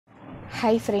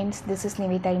Hi friends, this is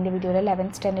Nivita. In the video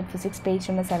 11th standard physics page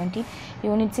number 17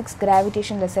 unit 6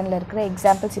 gravitation lesson la irukra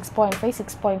example 6.5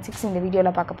 6.6 இந்த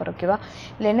வீடியோல பார்க்க போறோம் ஓகேவா.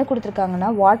 இல்ல என்ன கொடுத்திருக்காங்கன்னா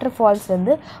வாட்டர் ஃபால்ஸ்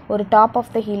வந்து ஒரு டாப் ஆஃப்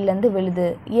தி ஹில்ல இருந்து விழுது.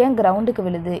 ஏன் கிரவுண்டுக்கு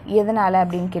விழுது? எதனால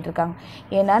அப்படினு கேட்டிருக்காங்க.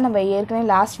 ஏனா நம்ம ஏற்கனவே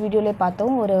லாஸ்ட் வீடியோல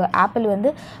பார்த்தோம் ஒரு ஆப்பிள்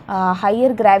வந்து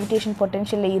ஹையர் கிராவிடேஷன்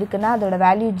பொட்டன்ஷியல்ல இருக்குனா அதோட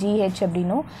வேல்யூ GH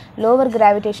அப்படினும் லோவர்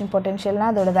கிராவிடேஷன்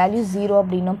பொட்டன்ஷியல்னா அதோட வேல்யூ 0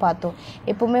 அப்படினும் பார்த்தோம்.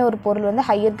 எப்பவுமே ஒரு பொருள் வந்து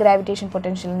ஹையர் கிராவிடேஷன்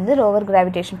பொட்டன்ஷியல் இருந்து lower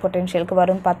gravitation potential க்கு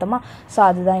வரும்னு பார்த்தோமா. சோ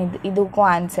அதுதான் இதுக்கும்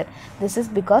answer. This is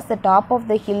because the top of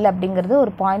the hill அப்படிங்கிறது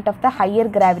ஒரு point of the higher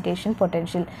gravitation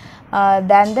potential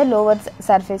than the lower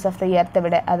surface of the earth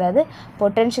விட. அதாவது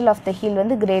potential of the hill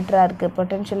வந்து greater-ஆ இருக்கு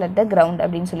potential at the ground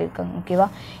அப்படினு சொல்லிருக்காங்க ஓகேவா.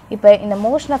 இப்போ இந்த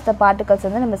motion of the particles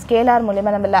வந்து நம்ம ஸ்கேலார்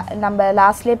மூலமா நம்ம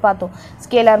லாஸ்ட்லயே பார்த்தோம்.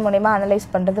 ஸ்கேலார் மூலமா அனலைஸ்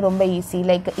பண்றது ரொம்ப easy.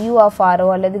 Like u of r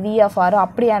அல்லது v of r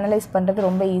அப்படி அனலைஸ் பண்றது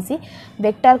ரொம்ப easy.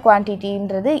 Vector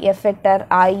குவாண்டிட்டின்றது f vector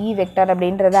i vector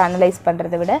அப்படின்றத அனலைஸ்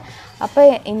பண்றதை விட அப்ப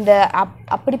இந்த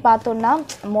அப்படி பார்த்தோம்னா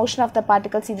மோஷன் ஆஃப் த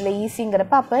பார்ட்டிகல்ஸ் இதுல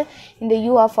ஈஸிங்கறப்ப அப்ப இந்த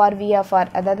u of r v of r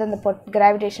அதாவது அந்த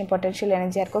கிராவிடேஷன் பொட்டன்ஷியல்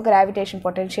எனர்ஜியா இருக்கும் கிராவிடேஷன்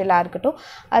பொட்டன்ஷியலா இருக்கட்டும்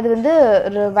அது வந்து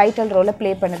ஒரு வைட்டல் ரோலை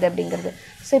ப்ளே பண்ணுது அப்படிங்கிறது.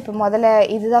 சோ இப்போ முதல்ல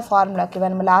இதுதான் ஃபார்முலா ஓகேவா.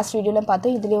 நம்ம லாஸ்ட் வீடியோல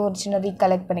பார்த்தோம். இதுலயே ஒரு சின்ன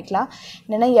ரீகலெக்ட் பண்ணிக்கலாம்.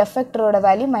 என்னன்னா f வெக்டரோட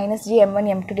value -gm1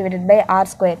 m2 divided by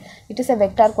r2. It is a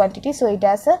vector quantity so it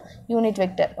has a unit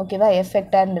vector ஓகேவா. f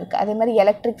வெக்டர்னு இருக்கு. அதே மாதிரி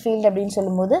எலக்ட்ரிக் ஃபீல்ட் அப்படினு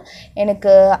சொல்லும்போது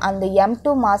எனக்கு அந்த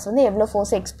m2 மாஸ் வந்து எவ்வளவு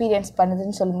ஃபோர்ஸ் எக்ஸ்பீரியன்ஸ்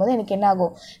பண்ணுதுன்னு சொல்லும்போது எனக்கு என்ன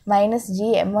ஆகும்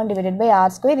 -gm1 divided by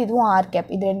r2. இதுவும் r cap.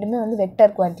 இது ரெண்டுமே வந்து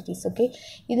வெக்டர் குவாண்டிட்டிஸ் ஓகே.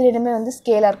 இது ரெண்டுமே வந்து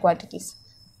scalar quantities.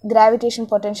 Gravitation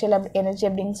potential energy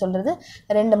அப்படினு சொல்றது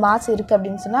ரெண்டு மாஸ் இருக்கு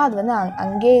அப்படினு சொன்னா அது வந்து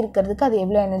அங்கே இருக்கிறதுக்கு அது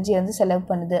எவ்வளவு எனர்ஜி வந்து செலவு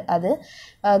பண்ணுது. அது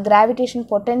கிராவிடேஷன்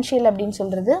பொட்டன்ஷியல் அப்படினு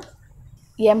சொல்றது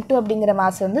m2 அப்படிங்கிற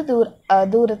மாஸ் வந்து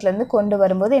தூரத்துல இருந்து கொண்டு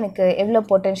வரும்போது எனக்கு எவ்வளவு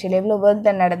பொட்டன்ஷியல் எவ்வளவு வர்க்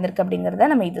டன் நடந்திருக்கு அப்படிங்கறத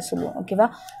நம்ம இது சொல்லுவோம் ஓகேவா.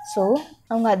 சோ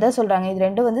அவங்க அத சொல்றாங்க இது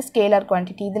ரெண்டும் வந்து ஸ்கேலார்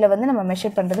குவாண்டிட்டி. இதுல வந்து நம்ம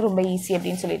மெஷர் பண்றது ரொம்ப ஈஸி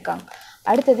அப்படினு சொல்லிருக்காங்க.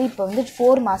 அடுத்து இப்போ வந்து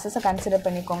 4 மாஸஸை கன்சிடர்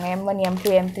பண்ணிக்கோங்க. m1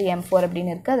 m2 m3 m4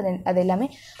 அப்படினு இருக்கு. அது எல்லாமே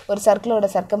ஒரு சர்க்கிளோட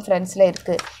சர்க்கம்ஃபரன்ஸ்ல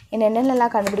இருக்கு.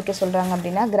 என்னென்னலாம் கண்டுபிடிக்க சொல்றாங்க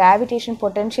அப்படினா gravitation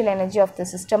potential energy of the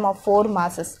system of 4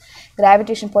 மாஸஸ்.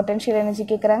 Gravitation potential energy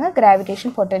கேக்குறாங்க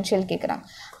கிராவிடேஷன் பொட்டன்ஷியல் கேக்குறாங்க.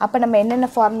 அப்ப நம்ம என்னென்ன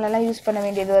ஃபார்முலாலாம் யூஸ் பண்ண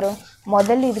வேண்டியது வரும்?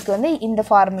 முதல் இதுக்கு வந்து இந்த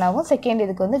ஃபார்முலாவும் செகண்ட்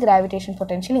இதுக்கு வந்து கிராவிடேஷன்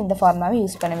பொட்டன்ஷியல் இந்த ஃபார்முலாவும்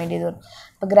யூஸ் பண்ண வேண்டியது வரும்.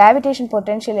 இப்போ கிராவிடேஷன்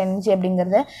பொட்டன்ஷியல் எனர்ஜி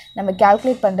அப்படிங்கறத நம்ம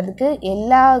கால்குலேட் பண்றதுக்கு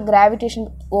எல்லா கிராவிடேஷன்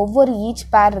ஒவ்வொரு ஈச்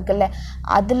பேர் இருக்குல்ல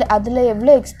அதுல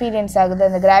எவ்வளவு எக்ஸ்பீரியன்ஸ் ஆகுது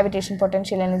அந்த கிராவிடேஷன்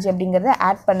பொட்டன்ஷியல் எனர்ஜி அப்படிங்கறத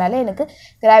ஆட் பண்ணாலே எனக்கு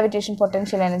கிராவிடேஷன்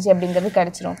பொட்டன்ஷியல் எனர்ஜி அப்படிங்கிறது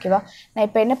கிடைச்சிரும் ஓகேவா. நான்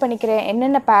இப்போ என்ன பண்ணிக்கிறேன்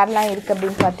என்னென்ன பேர்லாம் இருக்கு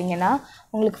அப்படினு பாத்தீங்கன்னா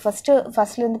உங்களுக்கு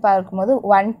ஃபர்ஸ்ட்ல இருந்து பார்க்கும்போது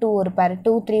 1 2 ஒரு பேர்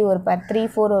 2 3 ஒரு பேர் 3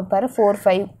 4 ஒரு பேர் 4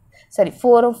 5 சரி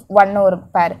 4 1 ஒரு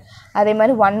பேர் அதே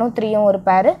மாதிரி 1 3 ஒரு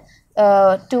பேர்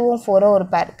 2 4 ஒரு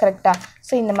பேர் கரெக்ட்டா.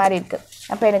 சோ இந்த மாதிரி இருக்கு.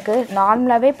 அப்ப எனக்கு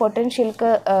நார்மலாவே பொட்டன்ஷியலுக்கு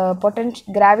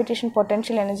கிராவிடேஷன்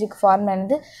பொட்டன்ஷியல் எனர்ஜிக்கு ஃபார்முலா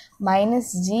வந்து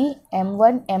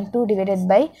 -gm1 m2 divided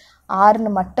by r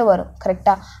ன்னு மட்டும் வரும்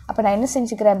கரெக்ட்டா. அப்ப நான் என்ன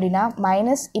செஞ்சுக்கிறேன் அப்படினா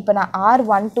இப்போ நான்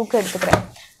r12க்கு எடுத்துக்கிறேன்.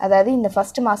 அதாவது இந்த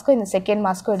ஃபர்ஸ்ட் மாஸ்க்கும் இந்த செகண்ட்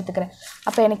மாஸ்க்கும் எடுத்துக்கிறேன்.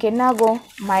 அப்ப எனக்கு என்ன ஆகும்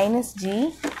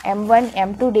 -gm1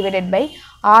 m2 divided by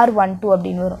r12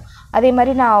 அப்படினு வரும். அதே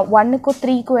மாதிரி நான் 1 க்கு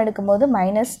 3 க்கு எடுக்கும்போது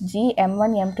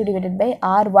 -gm1 m2 divided by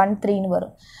r13 ன்னு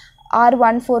வரும்.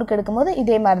 r14 க்கு எடுக்கும்போது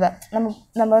இதே மாதிரி தான்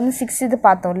நம்ம வந்து 6 இது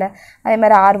பார்த்தோம்ல அதே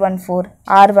மாதிரி r14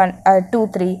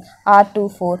 r23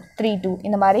 r24 32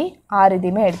 இந்த மாதிரி r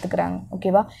இதையுமே எடுத்துக்கறாங்க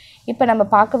ஓகேவா. இப்போ நம்ம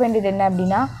பார்க்க வேண்டியது என்ன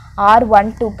அப்படினா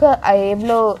r12 க்கு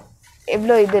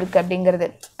எவ்வளோ இது இருக்கு அப்படிங்கிறது.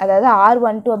 அதாவது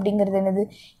r12 அப்படிங்கிறது என்னது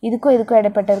இதுக்கும்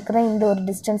இடைப்பட்ட இருக்கிற இந்த ஒரு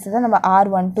டிஸ்டன்ஸ் தான் நம்ம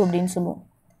r12 அப்படினு சொல்லுவோம்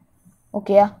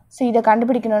ஓகேயா. சோ இத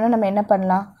கண்டுபிடிக்கணும்னா நம்ம என்ன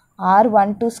பண்ணலாம்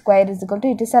r12 square is equal to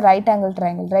it is a right angle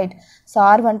triangle right. So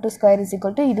r12 square is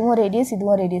equal to இதுவும்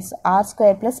radius r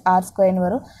square plus r square ன்னு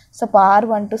வரும். So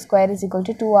r12 square is equal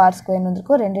to 2r square ன்னு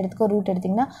வந்திருக்கும். ரெண்டு இடத்துக்கு root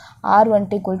எடுத்தீங்கன்னா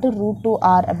r12 equal to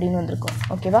 √2r அப்படினு வந்திருக்கும்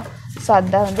ஓகேவா. சோ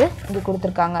அத வந்து இங்க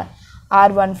கொடுத்திருக்காங்க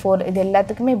r14 இது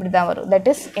எல்லாத்துக்குமே இப்படி தான் வரும். தட்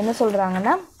இஸ் என்ன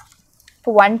சொல்றாங்கன்னா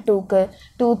இப்போ 1 2 க்கு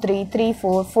 2 3 3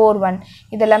 4 4 1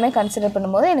 இதெல்லாம் கன்சிடர்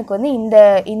பண்ணும்போது எனக்கு வந்து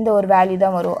இந்த ஒரு வேல்யூ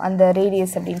தான் வரும் அந்த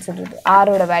ரேடியஸ் அப்படினு சொல்றது r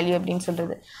ஓட வேல்யூ அப்படினு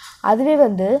சொல்றது. அதுவே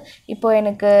வந்து இப்போ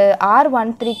எனக்கு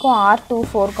r13 க்கும்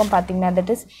r24 க்கும் பாத்தீங்கன்னா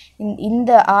தட் இஸ்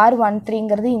இந்த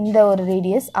r13ங்கிறது இந்த ஒரு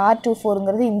ரேடியஸ்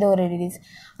r24ங்கிறது இந்த ஒரு ரேடியஸ்.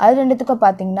 அது ரெண்டுத்துக்கும்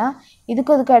பாத்தீங்கன்னா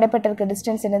இதுக்கு இடைப்பட்ட இருக்க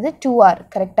டிஸ்டன்ஸ் என்னது 2r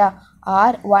கரெக்ட்டா.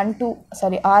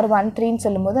 r13 ன்னு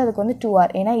சொல்லும்போது அதுக்கு வந்து 2r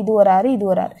ஏனா இது ஒரு r இது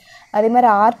ஒரு r. அதே மாதிரி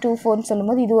r24 ன்னு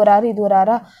சொல்லும்போது இது ஒரு r இது ஒரு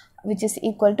r which is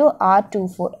equal to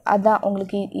R24. அதான்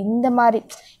உங்களுக்கு இந்த மாதிரி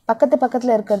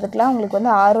பக்கத்தில் இருக்கிறதுக்குலாம் உங்களுக்கு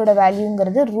வந்து R ஓட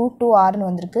வேல்யூங்கிறது √2Rன்னு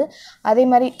வந்திருக்கு. அதே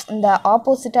மாதிரி இந்த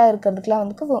ஆப்போசிட்டாக இருக்கிறதுக்குலாம்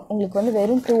வந்து உங்களுக்கு வந்து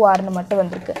வெறும் 2Rன்னு மட்டும்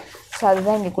வந்திருக்கு. ஸோ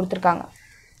அதுதான் இங்கே கொடுத்துருக்காங்க.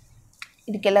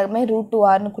 இதுக்கு எல்லாருமே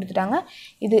 √2Rன்னு கொடுத்துட்டாங்க.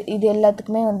 இது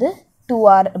எல்லாத்துக்குமே வந்து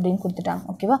 2R அப்படின்னு கொடுத்துட்டாங்க.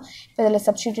 ஓகேவா? இப்போ இதில்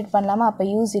சப்ஸ்டிடியூட் பண்ணலாமா? அப்போ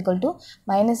U is equal to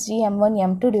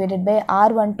 -gm1m2 divided by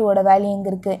R12 ஓட வேல்யூ எங்கே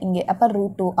இருக்குது? இங்கே. அப்போ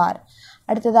 √2R.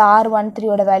 அடுத்தது R13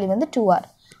 ஓட வேல்யூ வந்து 2R.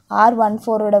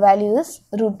 R14 ஓட வேல்யூ இஸ்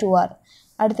 √2R.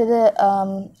 அடுத்தது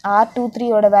R23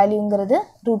 ஓட வேல்யூங்கிறது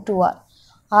 √2R.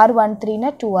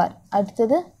 R13னா 2R.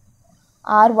 அடுத்தது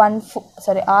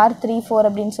R34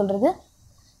 அப்படின்னு சொல்கிறது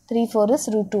 34 is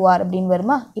 √2R அப்படின்னு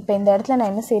வருமா? இப்போ இந்த இடத்துல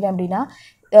நான் என்ன செய்கிறேன் அப்படின்னா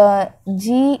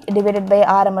g divided by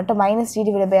r மட்டும் -g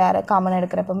divided by r common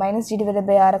எடுக்கிறப்ப -g divided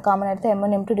by r common எடுத்தா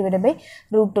m1 m2 divided by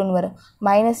 √2ன்னு வரும்.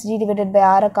 -g divided by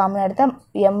r common எடுத்தா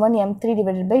m1 m3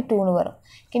 divided by 2ன்னு வரும்.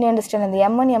 Can you understand? அந்த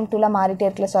m1 m2லாம் மாறிட்டே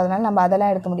இருக்கல, so அதனால் நம்ம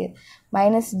அதெல்லாம் எடுக்க முடியாது.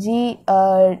 -g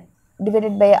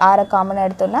divided by r common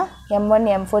எடுத்தோம்னா m1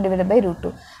 m4 divided by √2.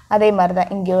 அதே மாதிரி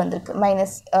தான் இங்கே வந்திருக்கு.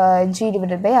 -g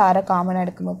divided by r common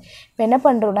எடுக்கும்போது இப்போ என்ன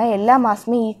பண்ணுறோன்னா எல்லா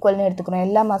மாதமே ஈக்குவல்னு எடுத்துக்கிறோம்.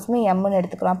 எல்லா மாதமே எம்னு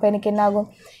எடுத்துக்கிறோம். அப்போ எனக்கு என்ன ஆகும்?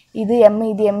 இது எம்,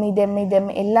 இது எம், இது எம், இது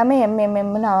எம், எல்லாமே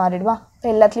எம்னு மாறிடுவா. இப்போ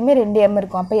எல்லாத்துலேயுமே 2 m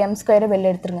இருக்கும். அப்போ m²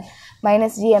 வெளில எடுத்துருங்க.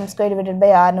 -g m² divided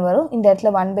by rன்னு வரும். இந்த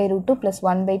இடத்துல 1/√2 +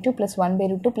 1/2 +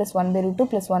 1/√2 + 1/√2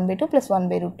 + 1/2 +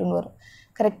 1/√2ன்னு வரும்.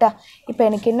 கரெக்டாக? இப்போ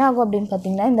எனக்கு என்ன ஆகும் அப்படின்னு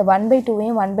பார்த்தீங்கன்னா இந்த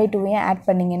 1/2வையும் 1/2வையும் ஆட்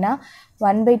பண்ணிங்கன்னா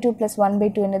 1/2 +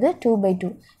 1/2 என்னது 2/2.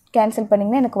 கேன்சல்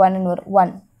பண்ணிங்கன்னா எனக்கு 1ன்னு வரும்.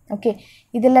 1. ஓகே,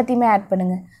 இது எல்லாத்தையுமே ஆட்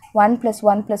பண்ணுங்கள். 1 +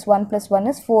 1 + 1 + 1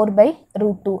 is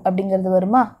 4/√2 அப்படிங்கிறது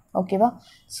வருமா? ஓகேவா?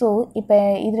 ஸோ இப்போ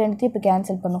இது ரெண்டுத்தையும் இப்போ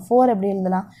கேன்சல் பண்ணும். 4 எப்படி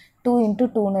எழுதலாம்? 2 ×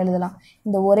 2ன்னு எழுதலாம்.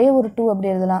 இந்த ஒரே ஒரு 2 அப்படி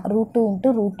எழுதலாம். √2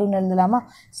 × √2ன்னு எழுதலாமா?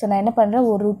 ஸோ நான் என்ன பண்ணுறேன்,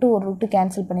 ஒரு √2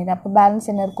 கேன்சல் பண்ணிடுறேன். அப்போ பேலன்ஸ்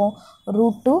என்ன இருக்கும்?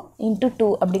 √2 ×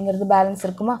 2 அப்படிங்கிறது பேலன்ஸ்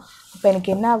இருக்குமா? இப்போ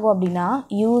எனக்கு என்ன ஆகும் அப்படின்னா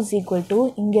U is equal to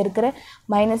இங்கே இருக்கிற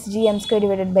 -gm²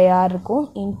 divided by r இருக்கும்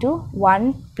இன்ட்டு 1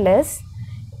 +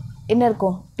 என்ன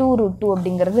இருக்கும் 2√2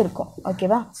 அப்படிங்கிறது இருக்கும்.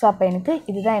 ஓகேவா? ஸோ அப்போ எனக்கு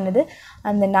இதுதான் என்னது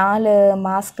அந்த 4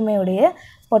 மாஸ்க்குமே உடைய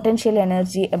பொட்டென்ஷியல்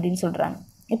எனர்ஜி அப்படின்னு சொல்கிறாங்க.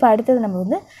 இப்போ அடுத்தது நம்ம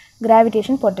வந்து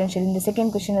கிராவிடேஷன் பொட்டென்ஷியல், இந்த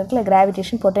செகண்ட் கொஸ்டின் இருக்குல்ல,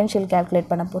 கிராவிடேஷன் பொட்டென்ஷியல் கால்குலேட்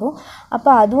பண்ண போகிறோம். அப்போ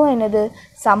அதுவும் என்னது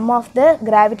some of the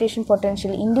gravitation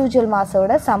potential individual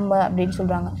மாஸோட சம்மு அப்படின்னு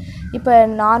சொல்கிறாங்க. இப்போ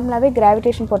நார்மலாகவே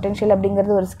கிராவிடேஷன் பொட்டென்ஷியல்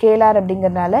அப்படிங்கிறது ஒரு ஸ்கேலார்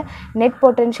அப்படிங்கிறதுனால நெட்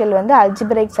பொட்டென்ஷியல் வந்து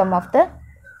algebraic some of the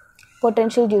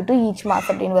potential due to each mass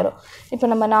அப்படின்னு வரும். இப்போ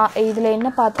நம்ம இதில் என்ன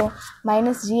பார்த்தோம்?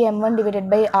 -gm1 divided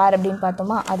by r அப்படின்னு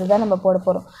பார்த்தோமா? அதுதான் நம்ம போட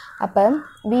போகிறோம். அப்போ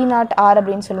v0 r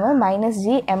அப்படின்னு சொல்லுவோம்.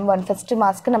 -gm1 ஃபஸ்ட்டு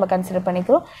மாஸ்க்கு நம்ம கன்சிடர்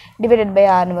பண்ணிக்கிறோம். டிவைடட் பை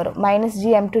ஆர்னு வரும்.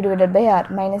 -gm2 divided by r,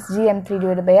 -gm3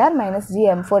 divided by r,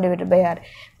 -gm4 divided by r.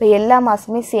 இப்போ எல்லா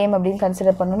மாஸுமே சேம் அப்படின்னு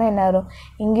கன்சிடர் பண்ணணும்னா என்ன வரும்?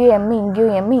 இங்கேயும் m,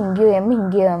 இங்கேயும் m, இங்கேயும் m,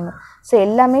 இங்கேயும் m. ஸோ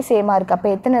எல்லாமே சேமாக இருக்குது. அப்போ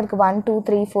எத்தனை இருக்குது? 1 2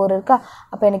 3 4 இருக்கா?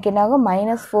 அப்போ எனக்கு என்ன ஆகும்?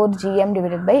 -4gm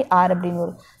divided by r அப்படின்னு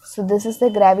வரும். So this is the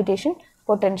gravitation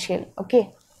potential. Okay,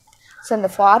 so அந்த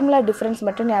ஃபார்முலா டிஃப்ரென்ஸ்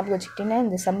மட்டும் ஞாபகம் வச்சுக்கிட்டிங்கன்னா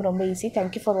இந்த சம் ரொம்ப ஈஸி.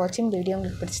 தேங்க்யூ ஃபார் வாட்சிங். வீடியோ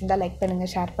உங்களுக்கு பிடிச்சிருந்தா லைக்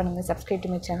பண்ணுங்கள், ஷேர் பண்ணுங்கள், சப்ஸ்கிரைப் டு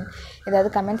மை சேனல். ஏதாவது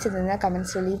கமெண்ட்ஸ் இருந்தால்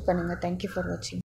கமெண்ட்ஸில் லீவ் பண்ணுங்கள். தேங்க்யூ ஃபார் வாட்சிங்.